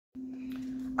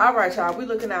All right, y'all, we're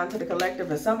looking out into the collective,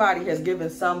 and somebody has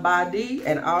given somebody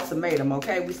an ultimatum,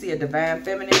 okay? We see a divine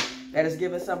feminine that is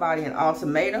giving somebody an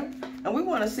ultimatum, and we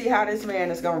want to see how this man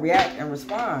is going to react and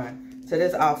respond to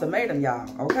this ultimatum, y'all,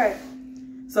 okay?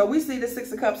 So we see the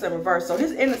Six of Cups in reverse. So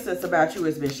his innocence about you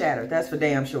has been shattered. That's for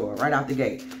damn sure, right out the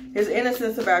gate. His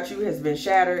innocence about you has been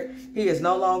shattered. He is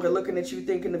no longer looking at you,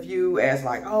 thinking of you as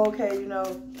like, oh, okay, you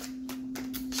know,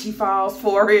 she falls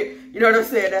for it. You know what I'm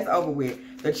saying? That's over with.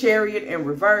 The Chariot in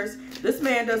reverse. This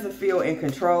man doesn't feel in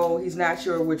control. He's not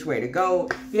sure which way to go.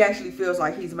 He actually feels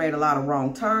like he's made a lot of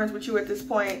wrong turns with you at this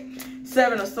point.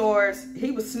 Seven of Swords.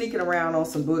 He was sneaking around on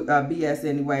some BS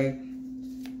anyway.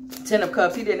 Ten of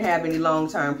Cups, he didn't have any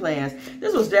long-term plans.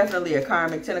 This was definitely a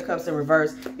karmic. Ten of Cups in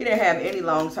reverse. He didn't have any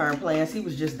long-term plans. He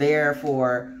was just there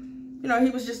for, you know,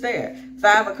 he was just there.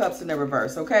 Five of Cups in the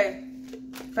reverse, okay?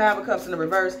 Five of Cups in the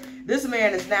reverse. This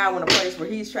man is now in a place where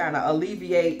he's trying to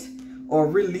alleviate or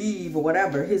relieve or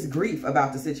whatever his grief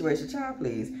about the situation. Child,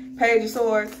 please. Page of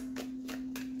Swords.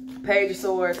 Page of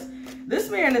Swords. This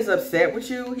man is upset with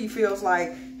you. He feels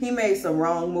like he made some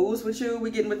wrong moves with you.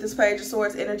 We're getting with this Page of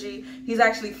Swords energy. He's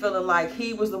actually feeling like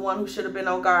he was the one who should have been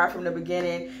on guard from the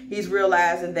beginning. He's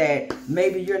realizing that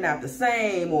maybe you're not the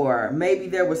same, or maybe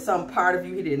there was some part of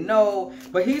you he didn't know.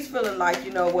 But he's feeling like,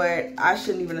 you know what, I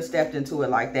shouldn't even have stepped into it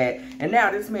like that. And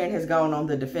now this man has gone on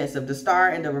the defensive. The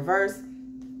Star in the reverse.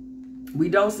 We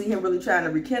don't see him really trying to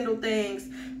rekindle things.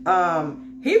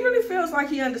 He really feels like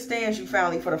he understands you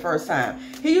finally for the first time.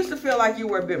 He used to feel like you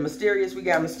were a bit mysterious. We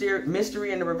got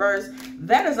mystery in the reverse.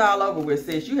 That is all over with,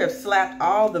 sis. You have slapped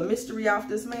all the mystery off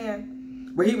this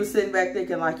man. Where he was sitting back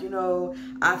thinking like, you know,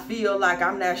 I feel like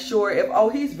I'm not sure if, oh,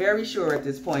 he's very sure at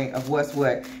this point of what's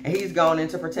what. And he's gone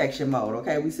into protection mode,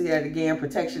 okay? We see that again,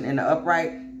 protection in the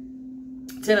upright.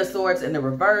 Ten of Swords in the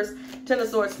reverse. Ten of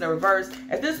Swords in the reverse.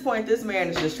 At this point, this man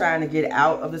is just trying to get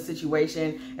out of the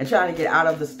situation and trying to get out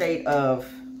of the state of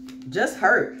just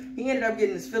hurt. He ended up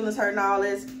getting his feelings hurt and all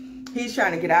this. He's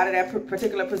trying to get out of that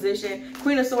particular position.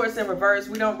 Queen of Swords in reverse.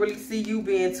 We don't really see you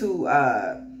being too,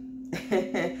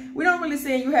 we don't really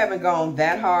see you having gone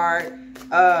that hard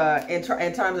in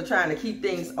terms of trying to keep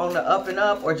things on the up and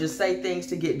up or just say things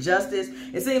to get justice.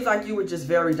 It seems like you were just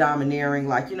very domineering.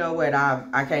 Like, you know what,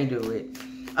 I can't do it.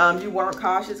 You weren't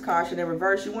cautious. Caution in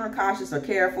reverse. You weren't cautious or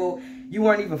careful. You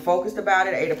weren't even focused about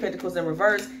it. Eight of Pentacles in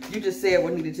reverse. You just said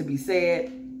what needed to be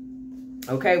said.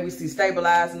 Okay, we see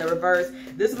stabilize in the reverse.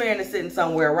 This man is sitting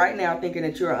somewhere right now thinking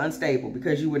that you're unstable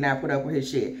because you would not put up with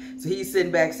his shit. So he's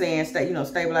sitting back saying, you know,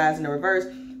 stabilize in the reverse.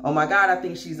 Oh my God, I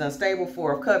think she's unstable.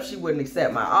 Four of Cups, she wouldn't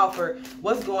accept my offer.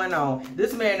 What's going on?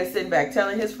 This man is sitting back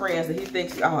telling his friends that he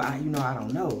thinks, oh, you know, I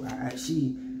don't know.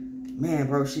 Man,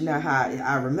 bro, she not how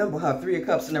I remember her. Three of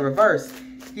Cups in the reverse.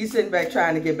 He's sitting back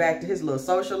trying to get back to his little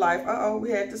social life. Uh-oh,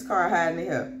 we had this car hiding in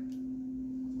here.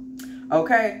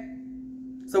 Okay.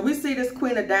 So we see this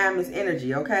Queen of Diamonds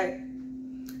energy, okay?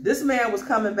 This man was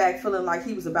coming back feeling like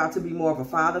he was about to be more of a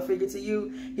father figure to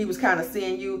you. He was kind of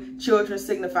seeing you. Children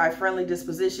signify friendly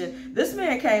disposition. This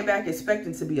man came back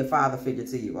expecting to be a father figure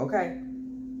to you, okay?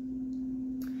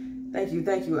 Thank you,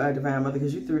 Divine Mother,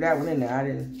 because you threw that one in there. I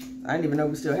didn't even know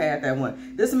we still had that one.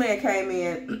 This man came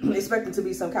in expecting to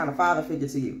be some kind of father figure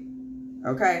to you,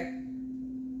 okay?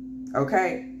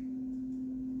 Okay?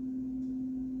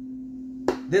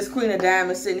 This Queen of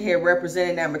Diamonds sitting here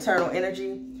representing that maternal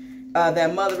energy,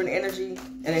 that mothering energy.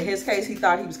 And in his case, he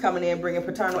thought he was coming in bringing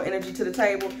paternal energy to the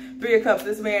table. Three of Cups,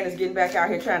 this man is getting back out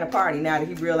here trying to party now that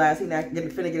he realized he's not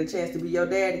finna get a chance to be your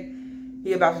daddy.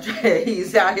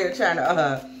 He's out here trying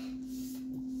to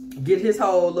get his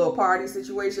whole little party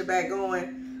situation back going.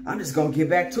 I'm just going to get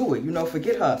back to it. You know,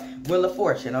 forget her. Wheel of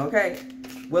Fortune, okay?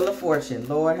 Wheel of Fortune.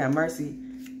 Lord have mercy.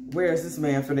 Where is this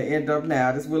man finna end up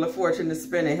now? This Wheel of Fortune is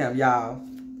spinning him, y'all.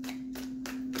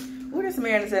 Well, this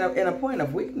man is in a point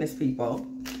of weakness, people.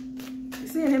 You're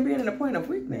seeing him being in a point of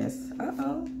weakness.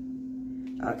 Uh-oh.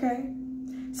 Okay.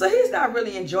 So he's not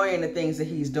really enjoying the things that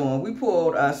he's doing. We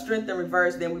pulled Strength in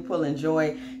reverse, then we pull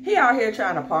Enjoy. He out here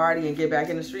trying to party and get back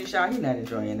in the street shot. He's not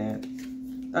enjoying that.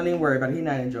 Don't even worry about it. He's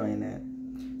not enjoying that.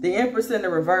 The Empress in the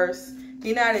reverse.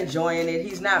 He's not enjoying it.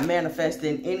 He's not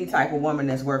manifesting any type of woman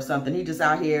that's worth something. He just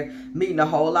out here meeting a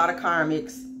whole lot of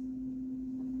karmics.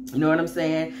 You know what I'm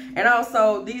saying? And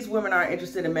also, these women aren't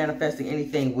interested in manifesting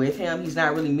anything with him. He's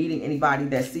not really meeting anybody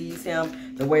that sees him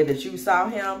the way that you saw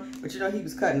him. But you know, he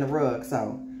was cutting the rug,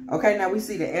 so. Okay, now we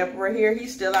see the Emperor here.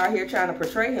 He's still out here trying to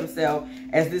portray himself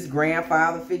as this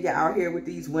grandfather figure out here with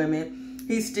these women.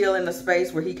 He's still in the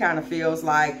space where he kind of feels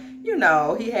like, you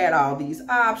know, he had all these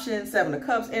options. Seven of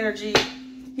Cups energy.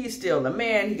 He's still a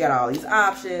man. He got all these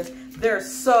options. There's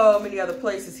so many other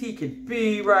places he could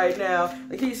be right now.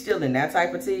 Like, he's still in that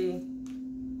type of tea.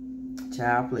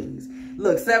 Child, please.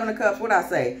 Look, 7 of Cups, what I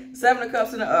say? 7 of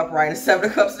Cups in the upright and 7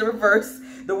 of Cups in the reverse.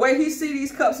 The way he see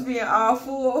these cups being all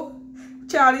full,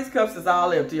 child, these cups is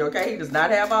all empty, okay? He does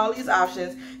not have all these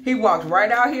options. He walked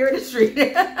right out here in the street.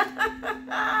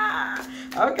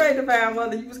 Okay, Divine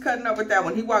Mother, you was cutting up with that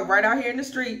one. He walked right out here in the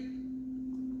street.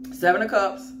 7 of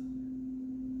Cups.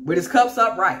 With his cups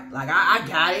upright. Like, I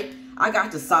got it. I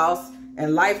got the sauce.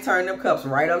 And life turned them cups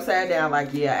right upside down.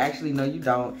 Like, yeah, actually, no, you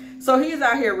don't. So he's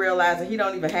out here realizing he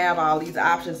don't even have all these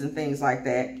options and things like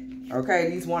that. Okay,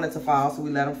 these wanted to fall, so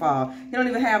we let them fall. He don't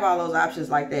even have all those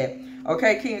options like that.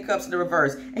 Okay, King of Cups in the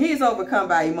reverse. And he's overcome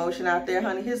by emotion out there,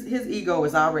 honey. His ego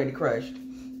is already crushed.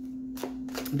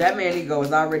 That man's ego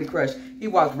is already crushed. He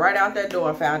walked right out that door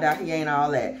and found out he ain't all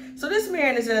that. So this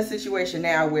man is in a situation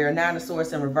now where 9 of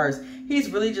Swords in reverse, he's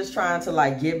really just trying to,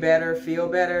 like, get better, feel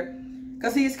better.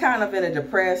 Because he's kind of in a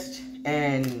depressed,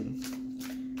 and,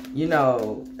 you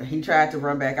know, he tried to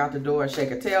run back out the door and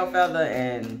shake a tail feather,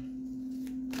 and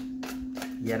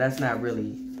yeah, that's not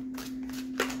really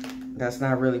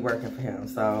working for him.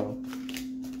 So,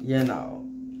 you know,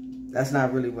 that's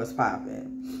not really what's popping.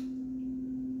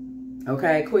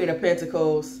 Okay, Queen of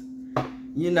Pentacles.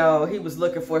 You know, he was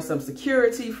looking for some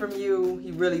security from you.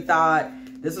 He really thought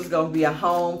this was going to be a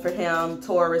home for him.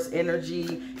 Taurus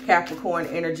energy, Capricorn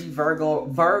energy,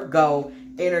 Virgo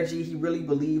energy. He really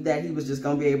believed that he was just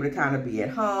going to be able to kind of be at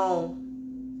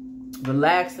home,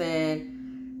 relaxing,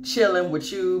 chilling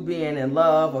with you, being in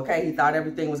love. Okay, he thought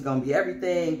everything was going to be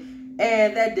everything.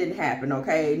 And that didn't happen,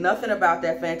 okay? Nothing about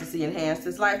that fantasy enhanced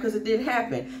his life because it didn't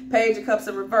happen. Page of Cups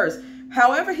in reverse.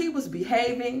 However he was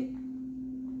behaving,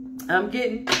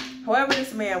 however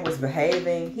this man was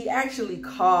behaving, he actually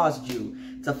caused you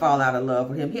to fall out of love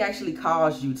with him. He actually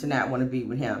caused you to not want to be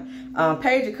with him.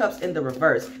 Page of Cups in the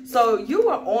reverse. So you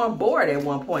were on board at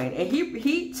one point, and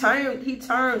he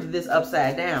turned this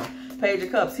upside down. Page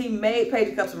of Cups. He made Page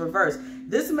of Cups in reverse.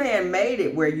 This man made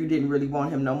it where you didn't really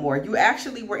want him no more. You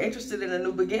actually were interested in a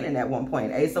new beginning at one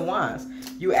point. Ace of Wands.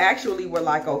 You actually were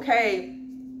like, okay,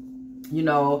 you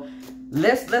know,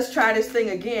 let's try this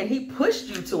thing again. He pushed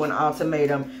you to an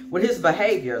ultimatum with his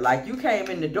behavior. Like, you came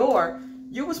in the door,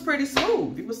 you was pretty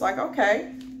smooth. You was like,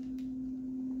 okay,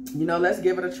 you know, let's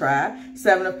give it a try.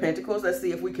 7 of Pentacles. Let's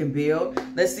see if we can build.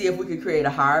 Let's see if we can create a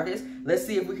harvest. Let's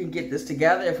see if we can get this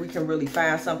together. If we can really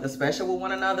find something special with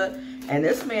one another. And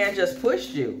this man just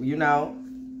pushed you, you know.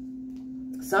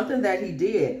 Something that he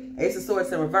did. Ace of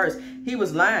Swords in reverse. He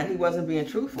was lying. He wasn't being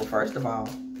truthful, first of all.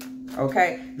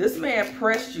 Okay. This man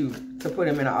pressed you to put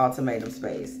him in an ultimatum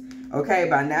space. Okay.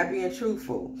 By not being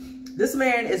truthful. This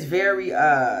man is very,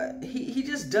 he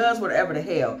just does whatever the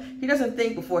hell. He doesn't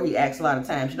think before he acts a lot of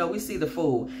times. You know, we see the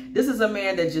fool. This is a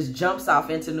man that just jumps off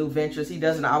into new ventures. He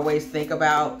doesn't always think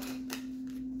about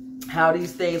how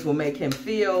these things will make him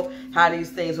feel, how these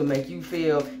things will make you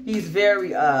feel. He's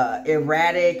very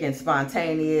erratic and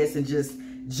spontaneous and just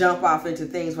jump off into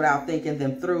things without thinking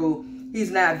them through.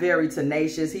 He's not very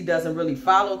tenacious. He doesn't really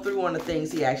follow through on the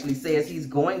things he actually says he's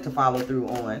going to follow through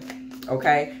on.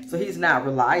 Okay, so he's not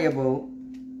reliable.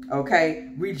 Okay,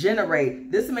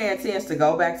 regenerate. This man tends to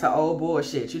go back to old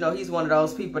bullshit. You know, he's one of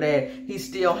those people that he's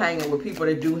still hanging with people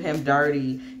that do him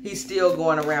dirty. He's still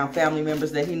going around family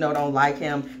members that he know don't like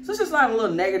him. So it's just like a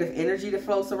little negative energy that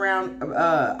floats around,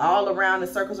 all around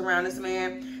and circles around this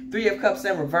man. 3 of Cups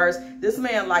in reverse. This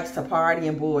man likes to party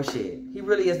and bullshit. He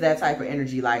really is that type of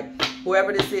energy. Like,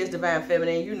 whoever this is, Divine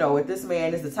Feminine, you know it. This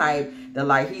man is the type that,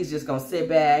 like, he's just going to sit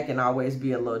back and always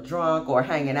be a little drunk or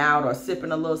hanging out or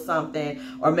sipping a little something.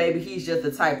 Or maybe he's just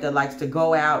the type that likes to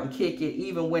go out and kick it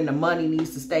even when the money needs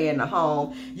to stay in the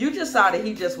home. You just saw that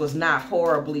he just was not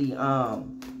horribly,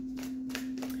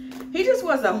 he just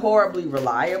wasn't horribly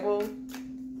reliable.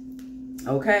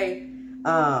 Okay.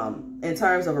 In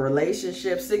terms of a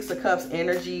relationship, 6 of Cups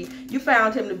energy, you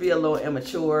found him to be a little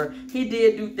immature. He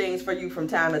did do things for you from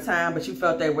time to time, but you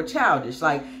felt they were childish.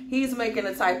 Like, he's making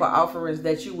the type of offerings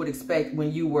that you would expect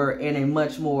when you were in a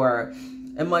much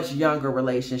younger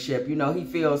relationship. You know, he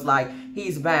feels like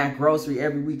he's buying grocery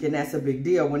every week and that's a big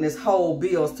deal when this whole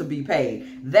bill's to be paid.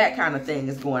 That kind of thing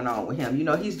is going on with him. You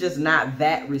know, he's just not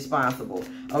that responsible.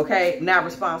 Okay, not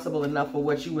responsible enough for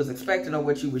what you was expecting or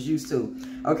what you was used to.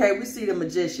 Okay, we see the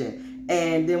Magician.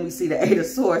 And then we see the 8 of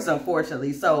Swords,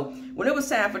 unfortunately. So when it was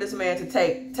time for this man to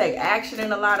take action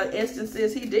in a lot of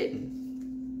instances, he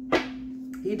didn't.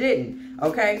 He He didn't,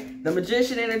 okay? The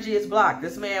Magician energy is blocked.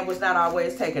 This man was not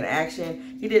always taking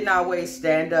action. He didn't always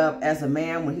stand up as a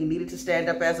man when he needed to stand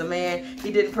up as a man.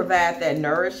 He didn't provide that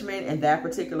nourishment in that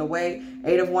particular way.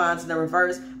 8 of Wands in the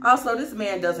reverse. Also, this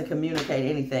man doesn't communicate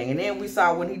anything. And then we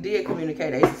saw when he did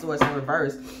communicate, Ace of Swords in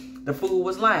reverse, the fool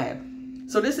was lying.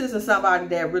 So this isn't somebody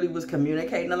that really was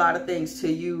communicating a lot of things to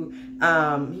you.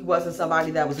 He wasn't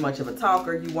somebody that was much of a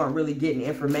talker. You weren't really getting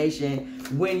information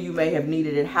when you may have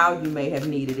needed it, how you may have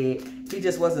needed it. He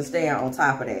just wasn't staying on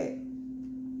top of that.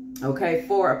 Okay,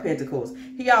 4 of Pentacles.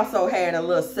 He also had a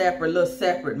little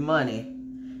separate money.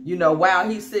 You know, while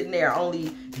he's sitting there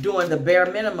only doing the bare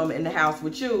minimum in the house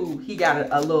with you, he got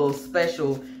a little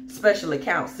special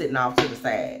account sitting off to the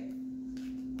side.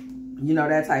 You know,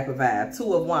 that type of vibe.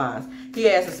 2 of Wands. He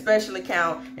has a special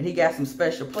account and he got some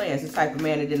special plans. This type of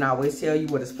man that didn't always tell you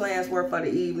what his plans were for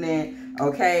the evening.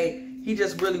 Okay. He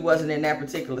just really wasn't in that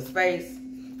particular space.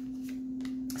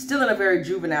 Still in a very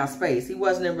juvenile space. He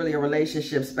wasn't in really a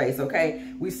relationship space. Okay.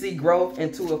 We see growth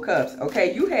in 2 of Cups.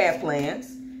 Okay. You had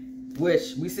plans,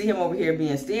 which we see him over here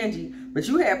being stingy, but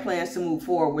you had plans to move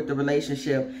forward with the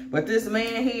relationship. But this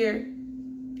man here,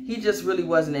 he just really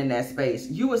wasn't in that space.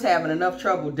 You was having enough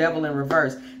trouble, devil in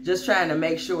reverse, just trying to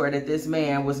make sure that this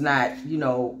man was not, you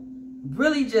know,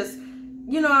 really just,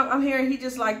 you know, I'm hearing he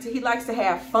likes to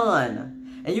have fun.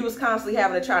 And you was constantly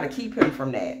having to try to keep him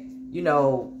from that. You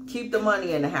know, keep the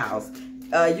money in the house.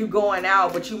 You going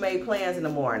out, but you made plans in the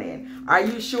morning. Are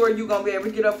you sure you're going to be able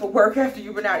to get up for work after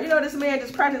you've been out? You know, this man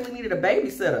just practically needed a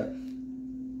babysitter.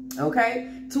 Okay?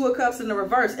 2 of Cups in the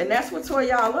reverse. And that's what tore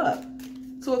y'all up.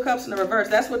 2 of Cups in the reverse.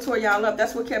 That's what tore y'all up.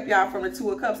 That's what kept y'all from the 2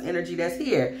 of Cups energy that's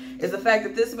here. Is the fact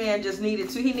that this man just he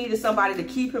needed somebody to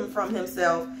keep him from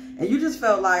himself. And you just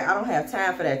felt like, I don't have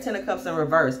time for that. 10 of Cups in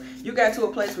reverse. You got to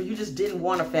a place where you just didn't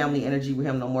want a family energy with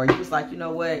him no more. You was like, you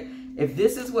know what? If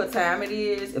this is what time it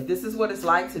is, if this is what it's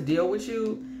like to deal with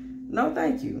you, no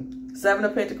thank you. 7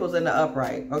 of Pentacles in the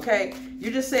upright, okay?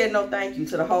 You just said no thank you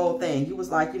to the whole thing. You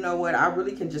was like, you know what? I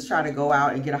really can just try to go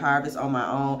out and get a harvest on my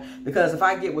own. Because if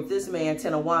I get with this man,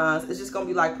 10 of Wands, it's just going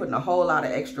to be like putting a whole lot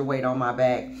of extra weight on my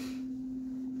back.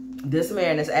 This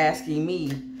man is asking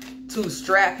me to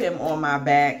strap him on my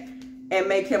back and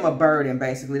make him a burden,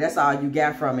 basically. That's all you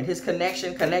got from it. His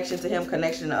connection to him,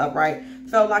 connection to upright,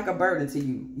 felt like a burden to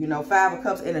you. You know, 5 of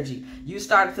Cups energy. You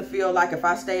started to feel like if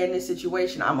I stay in this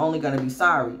situation, I'm only going to be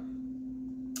sorry.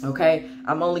 Okay,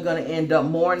 I'm only going to end up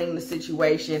mourning the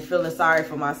situation, feeling sorry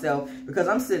for myself because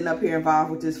I'm sitting up here involved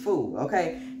with this fool.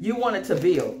 Okay, you wanted to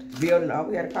build, and oh,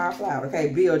 we had a powerful out. Okay,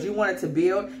 build. You wanted to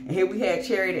build, and here we had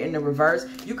Chariot in the reverse.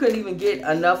 You couldn't even get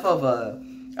enough of a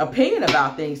opinion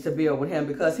about things to build with him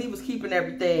because he was keeping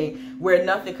everything where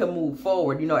nothing could move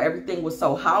forward. You know, everything was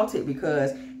so halted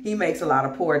because he makes a lot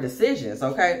of poor decisions.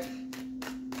 Okay.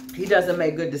 He doesn't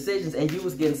make good decisions, and you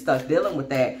was getting stuck dealing with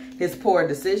that, his poor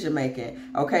decision making.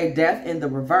 Okay, Death in the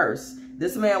reverse.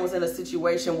 This man was in a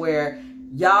situation where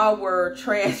y'all were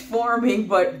transforming,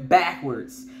 but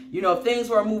backwards. You know, things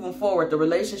were moving forward. The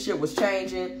relationship was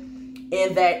changing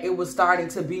in that it was starting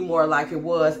to be more like it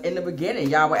was in the beginning.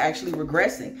 Y'all were actually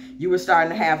regressing. You were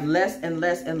starting to have less and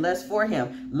less and less for him.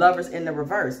 Lovers in the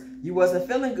reverse. You wasn't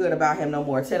feeling good about him no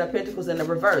more. 10 of Pentacles in the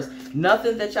reverse.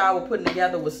 Nothing that y'all were putting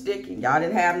together was sticking. Y'all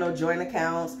didn't have no joint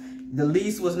accounts. The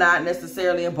lease was not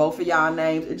necessarily in both of y'all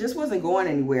names. It just wasn't going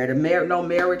anywhere. No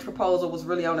marriage proposal was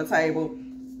really on the table.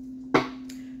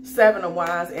 7 of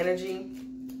Wands energy.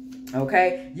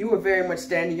 Okay, you were very much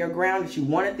standing your ground that you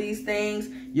wanted these things.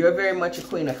 You're very much a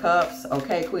Queen of Cups.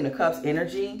 Okay, Queen of Cups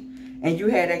energy. And you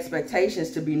had expectations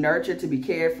to be nurtured, to be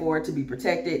cared for, to be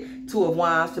protected. 2 of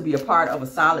Wands, to be a part of a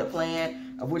solid plan,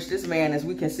 of which this man, as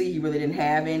we can see, he really didn't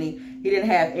have any. He didn't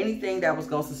have anything that was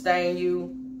going to sustain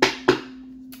you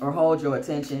or hold your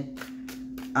attention,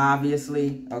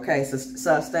 obviously. Okay, so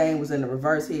sustain was in the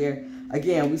reverse here.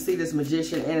 Again, we see this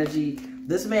Magician energy.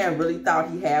 This man really thought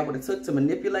he had what it took to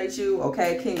manipulate you.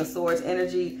 Okay, King of Swords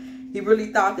energy. He really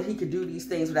thought that he could do these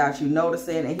things without you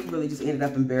noticing, and he really just ended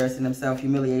up embarrassing himself.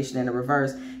 Humiliation in the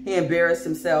reverse. He embarrassed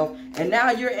himself, and now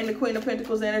you're in the Queen of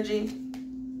Pentacles energy.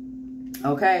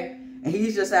 Okay, and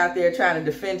he's just out there trying to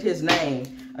defend his name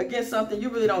against something you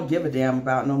really don't give a damn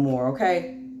about no more.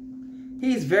 Okay,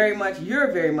 you're very much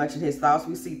in his thoughts.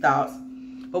 We see thoughts,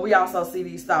 but we also see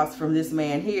these thoughts from this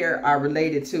man here are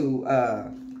related to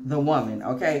the woman.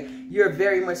 Okay, you're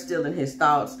very much still in his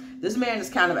thoughts. This man is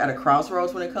kind of at a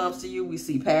crossroads when it comes to you. We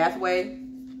see pathway.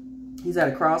 He's at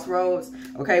a crossroads.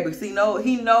 Okay, because he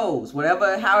knows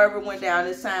however it went down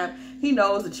this time, he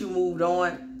knows that you moved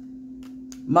on.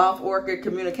 Mouth orchid,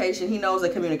 communication. He knows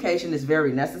that communication is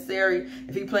very necessary.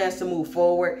 If he plans to move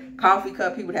forward, coffee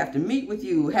cup, he would have to meet with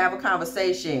you, have a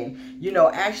conversation, you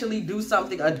know, actually do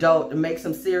something adult and make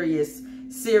some serious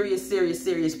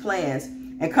plans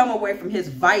and come away from his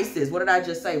vices. What did I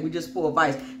just say? We just pulled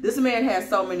vice. This man has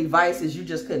so many vices, you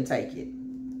just couldn't take it.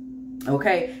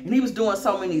 Okay, and he was doing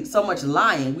so much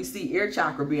lying. We see ear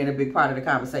chakra being a big part of the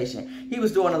conversation. He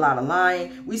was doing a lot of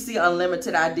lying. We see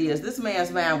unlimited ideas. This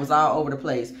man's mind was all over the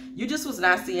place. You just was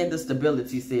not seeing the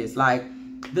stability, sis. Like,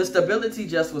 the stability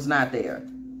just was not there.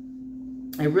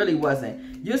 It really wasn't.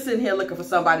 You're sitting here looking for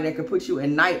somebody that could put you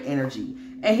in night energy,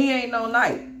 and he ain't no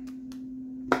night.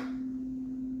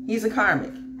 He's a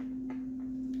karmic.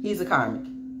 He's a karmic.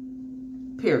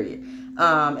 Period.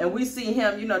 And we see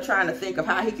him, you know, trying to think of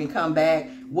how he can come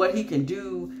back, what he can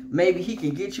do. Maybe he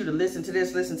can get you to listen to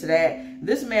this, listen to that.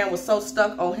 This man was so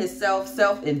stuck on his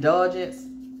self-indulgence.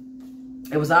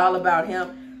 It was all about him.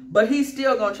 But he's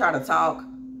still going to try to talk,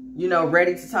 you know,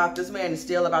 ready to talk. This man is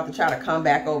still about to try to come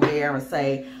back over there and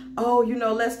say, oh, you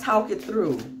know, let's talk it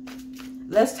through.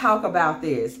 Let's talk about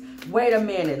this. Wait a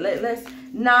minute.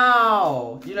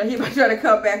 No. You know, he might try to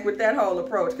come back with that whole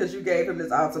approach because you gave him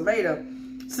this ultimatum.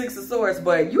 Six of Swords,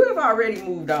 but you have already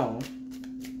moved on.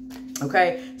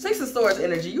 Okay, Six of Swords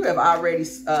energy, you have already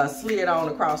slid on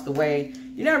across the way.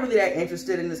 You're not really that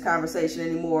interested in this conversation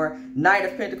anymore. Knight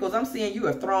of Pentacles, I'm seeing you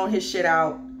have thrown his shit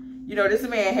out. You know, this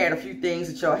man had a few things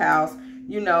at your house.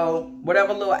 You know,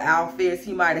 whatever little outfits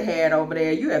he might have had over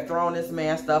there, you have thrown this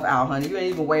man's stuff out, honey. You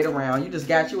ain't even wait around. You just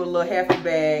got you a little hefty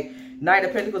bag. Knight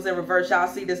of Pentacles in reverse. Y'all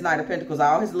see this Knight of Pentacles,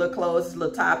 all his little clothes, his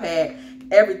little top hat,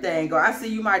 everything. Go. I see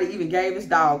you might have even gave his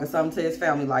dog or something to his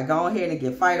family. Like, go ahead and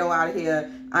get Fido out of here.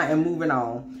 I am moving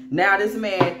on. Now this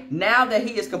man, now that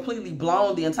he has completely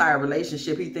blown the entire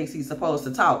relationship, he thinks he's supposed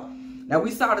to talk. Now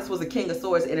we saw this was a King of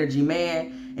Swords energy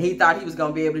man, and he thought he was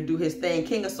going to be able to do his thing.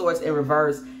 King of Swords in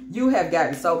reverse. You have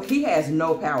gotten so, he has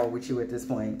no power with you at this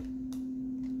point.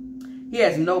 He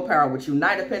has no power with you.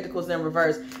 Knight of Pentacles in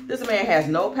reverse. This man has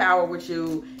no power with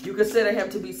you. You consider him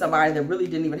to be somebody that really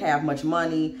didn't even have much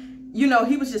money. You know,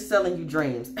 he was just selling you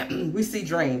dreams. We see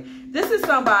dream. This is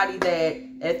somebody that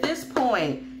at this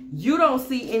point, you don't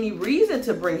see any reason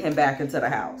to bring him back into the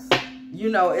house. You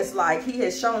know, it's like he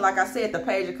has shown, like I said, the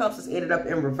Page of Cups has ended up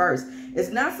in reverse. It's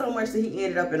not so much that he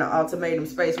ended up in an ultimatum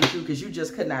space with you because you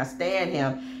just could not stand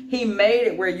him. He made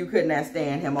it where you could not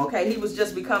stand him, okay? He was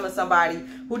just becoming somebody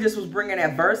who just was bringing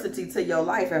adversity to your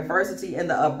life, adversity in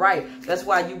the upright. That's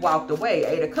why you walked away.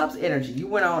 Eight of Cups energy. You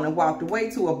went on and walked away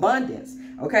to abundance,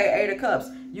 okay? Eight of Cups.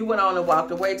 You went on and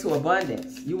walked away to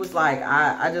abundance. You was like,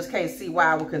 I just can't see why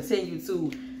I would continue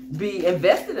to be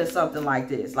invested in something like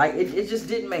this. Like, it just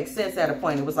didn't make sense at a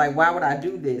point. It was like, why would I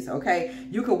do this? Okay,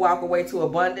 you could walk away to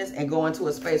abundance and go into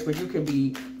a space where you can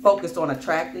be focused on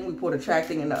attracting. We put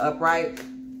attracting in the upright.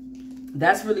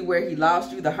 That's really where he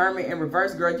lost you. The Hermit in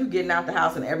reverse, girl, you getting out the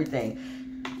house and everything.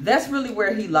 That's really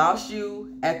where he lost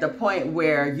you, at the point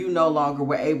where you no longer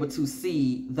were able to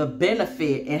see the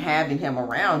benefit in having him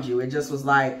around you. It just was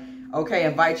like, okay,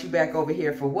 invite you back over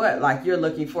here for what? Like, you're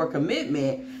looking for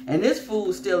commitment, and this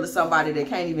fool still is somebody that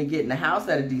can't even get in the house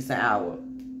at a decent hour.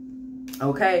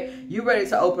 Okay, you ready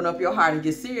to open up your heart and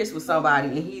get serious with somebody,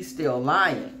 and he's still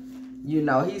lying. You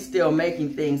know, he's still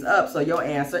making things up. So your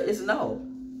answer is no.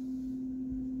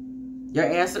 Your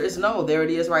answer is no. There it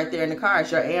is right there in the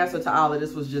cards. Your answer to all of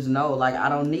this was just no. Like, I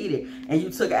don't need it. And you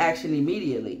took action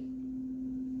immediately.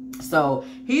 So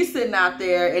he's sitting out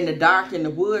there in the dark in the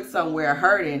woods somewhere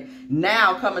hurting,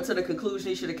 now coming to the conclusion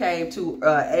he should have came to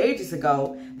ages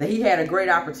ago, that he had a great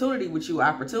opportunity with you.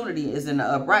 Opportunity is in the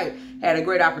upright. Had a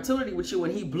great opportunity with you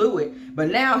and he blew it. But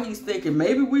now he's thinking,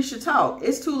 maybe we should talk.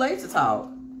 It's too late to talk.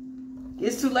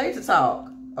 It's too late to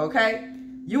talk. Okay?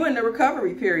 You in the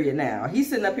recovery period now. He's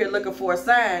sitting up here looking for a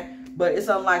sign, but it's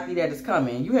unlikely that it's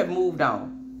coming. You have moved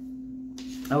on.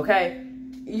 Okay?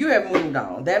 You have moved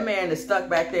on. That man is stuck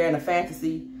back there in a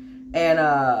fantasy.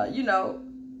 And, you know,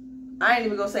 I ain't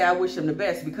even going to say I wish him the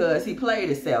best, because he played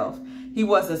himself. He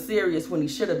wasn't serious when he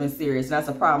should have been serious. And that's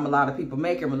a problem a lot of people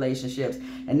make in relationships.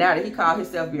 And now that he called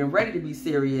himself being ready to be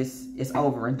serious, it's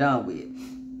over and done with.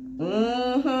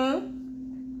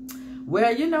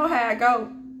 Well, you know how it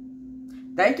go.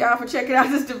 Thank y'all for checking out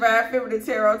this Divine Feminine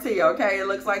Tarot Tea, okay? It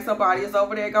looks like somebody is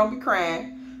over there going to be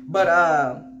crying. But,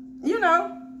 you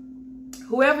know,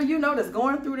 whoever you know that's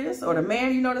going through this, or the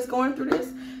man you know that's going through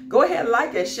this, go ahead and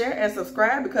like and share and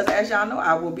subscribe, because as y'all know,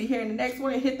 I will be here in the next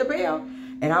one, and hit the bell,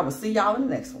 and I will see y'all in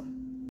the next one.